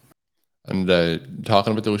 And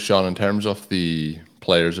talking about those, Sean, in terms of the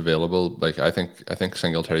players available, like I think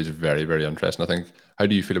Singletary is very, very interesting. I think, how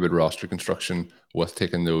do you feel about roster construction with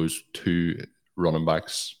taking those 2 running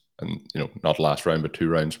backs and, not last round, but 2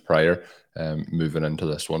 rounds prior, moving into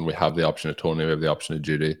this one? We have the option of Toney, we have the option of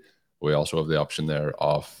Judy. We also have the option there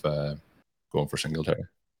of going for Singletary.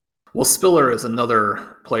 Well, Spiller is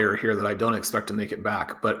another player here that I don't expect to make it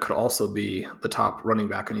back, but could also be the top running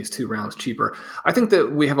back, and he's 2 rounds cheaper. I think that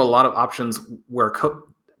we have a lot of options where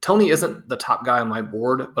Toney isn't the top guy on my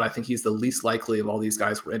board, but I think he's the least likely of all these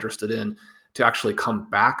guys we're interested in to actually come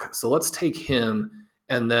back. So let's take him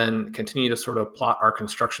and then continue to sort of plot our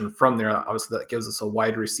construction from there. Obviously, that gives us a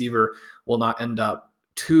wide receiver. We'll not end up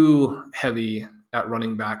too heavy at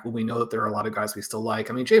running back when we know that there are a lot of guys we still like.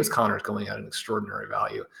 I mean, James Conner is going at an extraordinary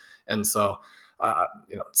value. And so,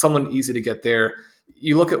 someone easy to get there.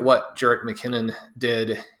 You look at what Jerick McKinnon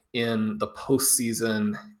did in the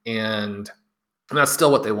postseason, and that's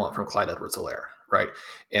still what they want from Clyde Edwards-Helaire, right?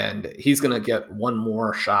 And he's going to get one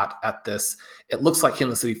more shot at this. It looks like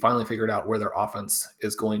Kansas City finally figured out where their offense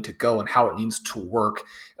is going to go and how it needs to work.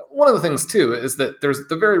 One of the things, too, is that there's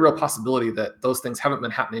the very real possibility that those things haven't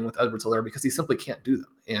been happening with Edwards-Helaire because he simply can't do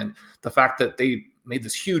them. And the fact that they made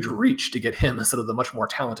this huge reach to get him instead of the much more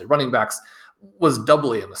talented running backs was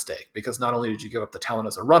doubly a mistake, because not only did you give up the talent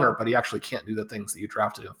as a runner, but he actually can't do the things that you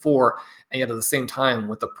drafted him for. And yet at the same time,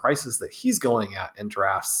 with the prices that he's going at in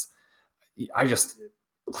drafts,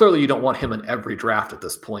 clearly you don't want him in every draft at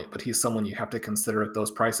this point, but he's someone you have to consider at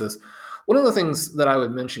those prices. One of the things that I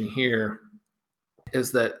would mention here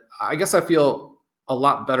is that I guess I feel a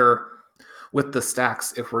lot better with the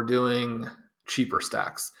stacks if we're doing cheaper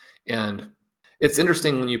stacks. And it's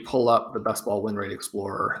interesting when you pull up the Best Ball Win Rate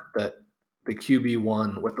Explorer that the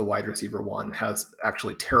QB1 with the wide receiver 1 has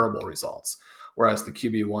actually terrible results, whereas the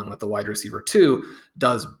QB1 with the wide receiver 2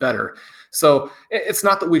 does better. So it's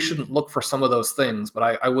not that we shouldn't look for some of those things,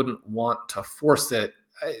 but I wouldn't want to force it.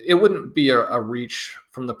 It wouldn't be a reach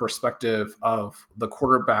from the perspective of the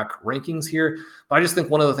quarterback rankings here, but I just think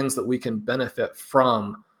one of the things that we can benefit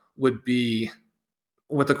from would be,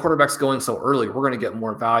 with the quarterbacks going so early, we're going to get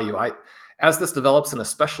more value. As this develops, and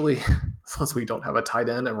especially since we don't have a tight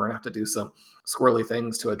end and we're going to have to do some squirrely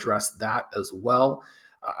things to address that as well,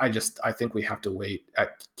 I think we have to wait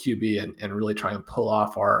at QB and really try and pull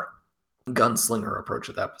off our gunslinger approach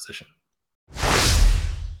at that position.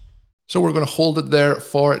 So we're going to hold it there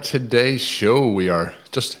for today's show. We are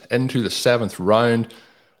just into the 7th round.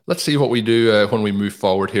 Let's see what we do when we move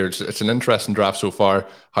forward here. It's an interesting draft so far,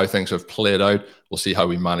 how things have played out. We'll see how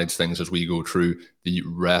we manage things as we go through the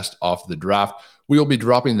rest of the draft. We'll be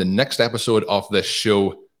dropping the next episode of this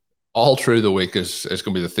show all through the week. Is going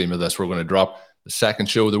to be the theme of this. We're going to drop the second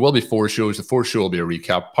show. There will be 4 shows. The 4th show will be a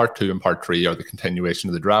recap. Part 2 and Part 3 are the continuation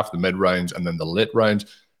of the draft, the mid rounds, and then the late rounds.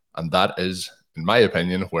 And that is, in my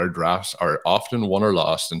opinion, where drafts are often won or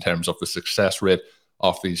lost in terms of the success rate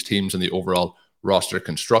of these teams and the overall roster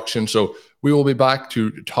construction. So we will be back to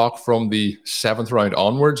talk from the 7th round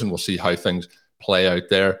onwards, and we'll see how things play out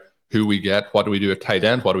there, who we get, what do we do at tight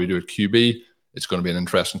end, what do we do at QB. It's going to be an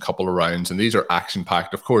interesting couple of rounds, and these are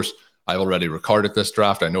action-packed. Of course, I've already recorded this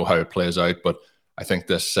draft. I know how it plays out, but I think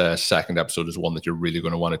this second episode is one that you're really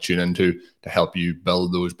going to want to tune into to help you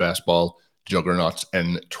build those best ball juggernauts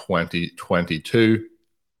in 2022.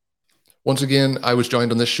 Once again, I was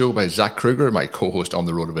joined on this show by Zach Krueger, my co-host on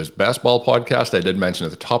the Road of His Best Ball podcast. I did mention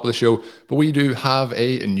at the top of the show, but we do have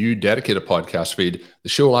a new dedicated podcast feed. The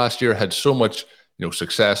show last year had so much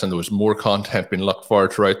success, and there was more content being looked for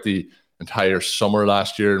throughout the entire summer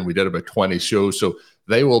last year, and we did about 20 shows. So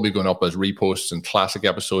they will be going up as reposts and classic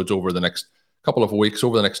episodes over the next couple of weeks,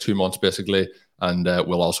 over the next 2 months, basically. And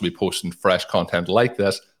we'll also be posting fresh content like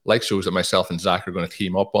this, like shows that myself and Zach are going to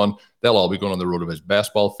team up on. They'll all be going on the Road of His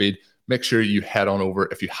Best Ball feed. Make sure you head on over.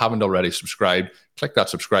 If you haven't already subscribed, click that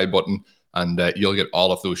subscribe button, and you'll get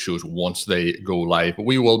all of those shows once they go live. But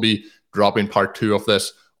we will be dropping part 2 of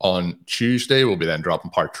this on Tuesday. We'll be then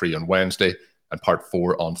dropping part 3 on Wednesday, and part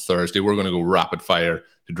 4 on Thursday. We're going to go rapid fire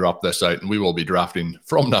to drop this out, and we will be drafting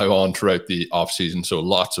from now on throughout the off season. So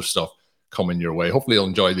lots of stuff coming your way. Hopefully you'll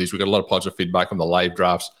enjoy these. We got a lot of positive feedback from the live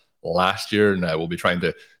drafts last year, and we'll be trying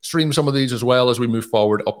to stream some of these as well as we move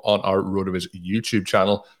forward up on our RotoViz YouTube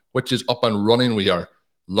channel, which is up and running. We are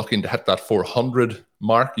looking to hit that 400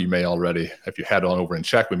 mark. You may already, if you head on over and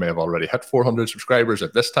check, we may have already hit 400 subscribers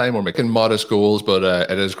at this time. We're making modest goals, but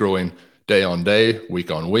it is growing day on day,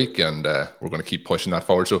 week on week, and we're going to keep pushing that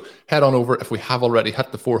forward. So head on over. If we have already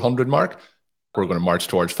hit the 400 mark, we're going to march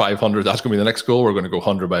towards 500. That's going to be the next goal. We're going to go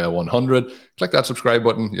 100 by a 100. Click that subscribe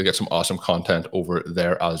button. You'll get some awesome content over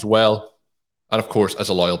there as well. And of course, as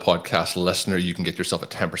a loyal podcast listener, you can get yourself a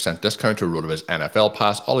 10% discount to RotoViz NFL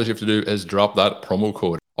Pass. All you have to do is drop that promo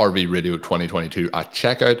code RVRadio2022 at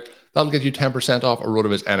checkout. That'll get you 10% off a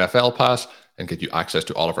RotoViz NFL Pass and get you access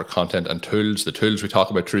to all of our content and tools, the tools we talk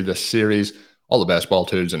about through this series, all the best ball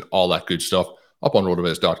tools and all that good stuff up on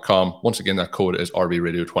rotoviz.com. Once again, that code is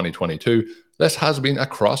RVRadio2022. This has been a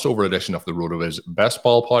crossover edition of the RotoViz Best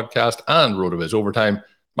Ball Podcast and RotoViz Overtime.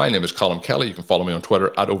 My name is Colin Kelly. You can follow me on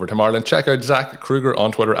Twitter at OvertimeIreland. Check out Zach Krueger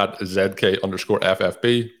on Twitter at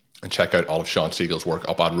ZK_FFB. And check out all of Sean Siegele's work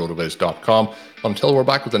up at rotoviz.com. Until we're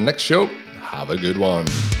back with the next show, have a good one.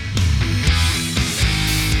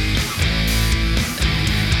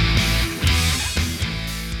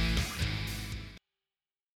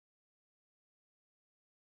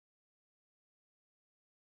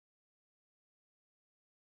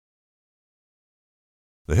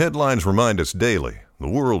 The headlines remind us daily, the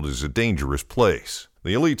world is a dangerous place.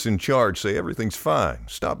 The elites in charge say everything's fine,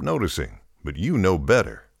 stop noticing. But you know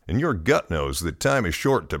better. And your gut knows that time is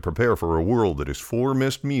short to prepare for a world that is 4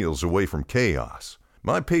 missed meals away from chaos.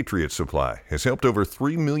 My Patriot Supply has helped over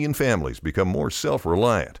 3 million families become more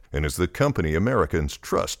self-reliant and is the company Americans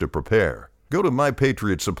trust to prepare. Go to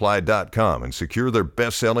MyPatriotSupply.com and secure their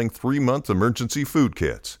best-selling 3-month emergency food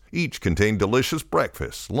kits. Each contain delicious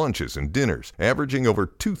breakfasts, lunches, and dinners, averaging over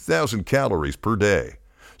 2,000 calories per day.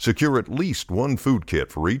 Secure at least 1 food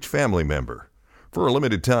kit for each family member. For a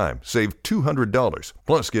limited time, save $200,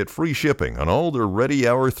 plus get free shipping on all their Ready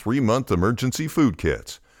Hour 3-month emergency food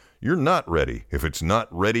kits. You're not ready if it's not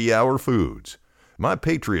Ready Hour Foods. My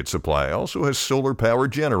Patriot Supply also has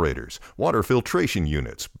solar-powered generators, water filtration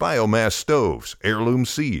units, biomass stoves, heirloom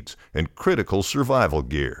seeds, and critical survival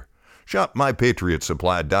gear. Shop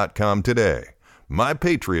MyPatriotSupply.com today.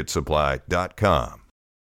 MyPatriotSupply.com.